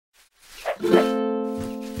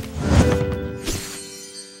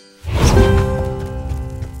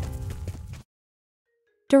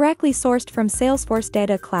Directly sourced from Salesforce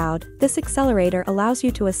Data Cloud, this accelerator allows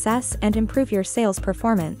you to assess and improve your sales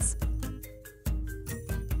performance.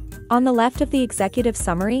 On the left of the executive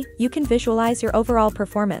summary, you can visualize your overall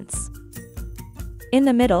performance. In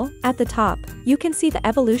the middle, at the top, you can see the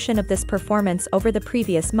evolution of this performance over the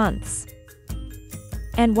previous months.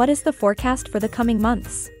 And what is the forecast for the coming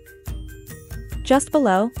months? Just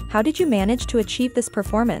below, how did you manage to achieve this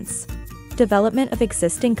performance? Development of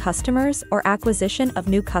existing customers or acquisition of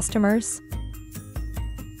new customers?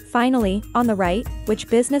 Finally, on the right, which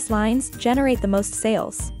business lines generate the most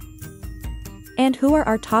sales? And who are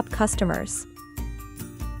our top customers?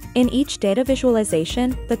 In each data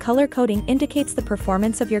visualization, the color coding indicates the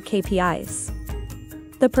performance of your KPIs.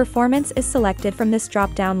 The performance is selected from this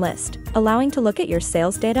drop-down list, allowing to look at your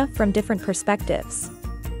sales data from different perspectives.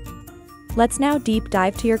 Let's now deep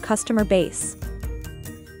dive to your customer base.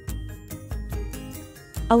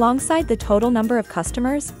 Alongside the total number of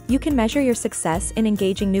customers, you can measure your success in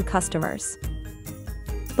engaging new customers.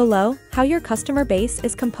 Below, how your customer base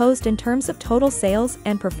is composed in terms of total sales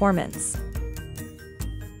and performance.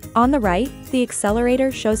 On the right, the accelerator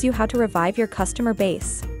shows you how to revive your customer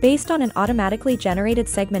base, based on an automatically generated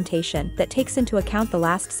segmentation that takes into account the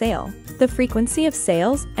last sale, the frequency of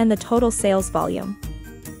sales, and the total sales volume.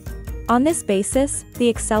 On this basis, the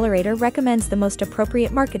accelerator recommends the most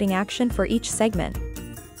appropriate marketing action for each segment.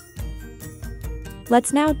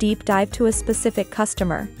 Let's now deep dive to a specific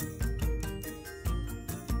customer.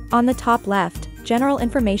 On the top left, general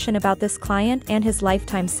information about this client and his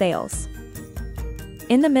lifetime sales.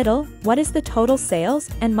 In the middle, what is the total sales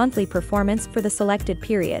and monthly performance for the selected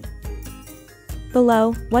period?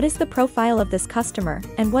 Below, what is the profile of this customer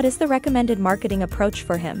and what is the recommended marketing approach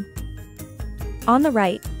for him? On the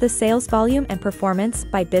right, the sales volume and performance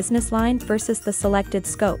by business line versus the selected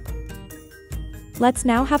scope. Let's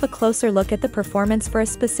now have a closer look at the performance for a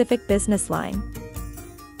specific business line.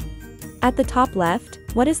 At the top left,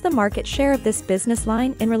 what is the market share of this business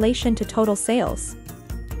line in relation to total sales?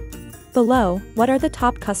 Below, what are the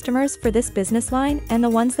top customers for this business line and the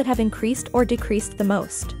ones that have increased or decreased the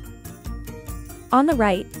most? On the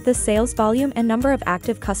right, the sales volume and number of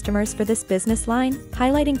active customers for this business line,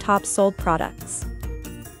 highlighting top sold products.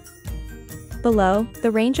 Below,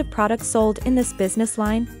 the range of products sold in this business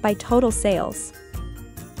line by total sales.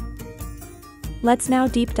 Let's now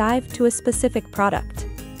deep dive to a specific product.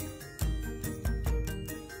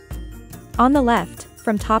 On the left,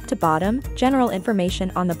 from top to bottom, general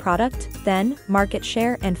information on the product, then, market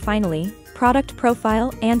share, and finally, product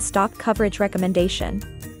profile and stock coverage recommendation.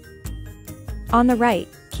 On the right,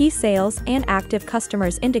 key sales and active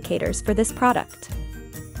customers indicators for this product.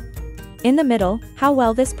 In the middle, how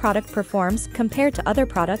well this product performs compared to other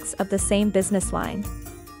products of the same business line.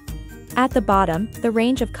 At the bottom, the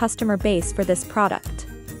range of customer base for this product.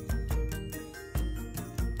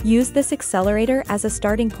 Use this accelerator as a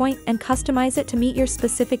starting point and customize it to meet your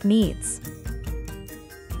specific needs.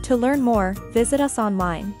 To learn more, visit us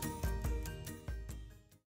online.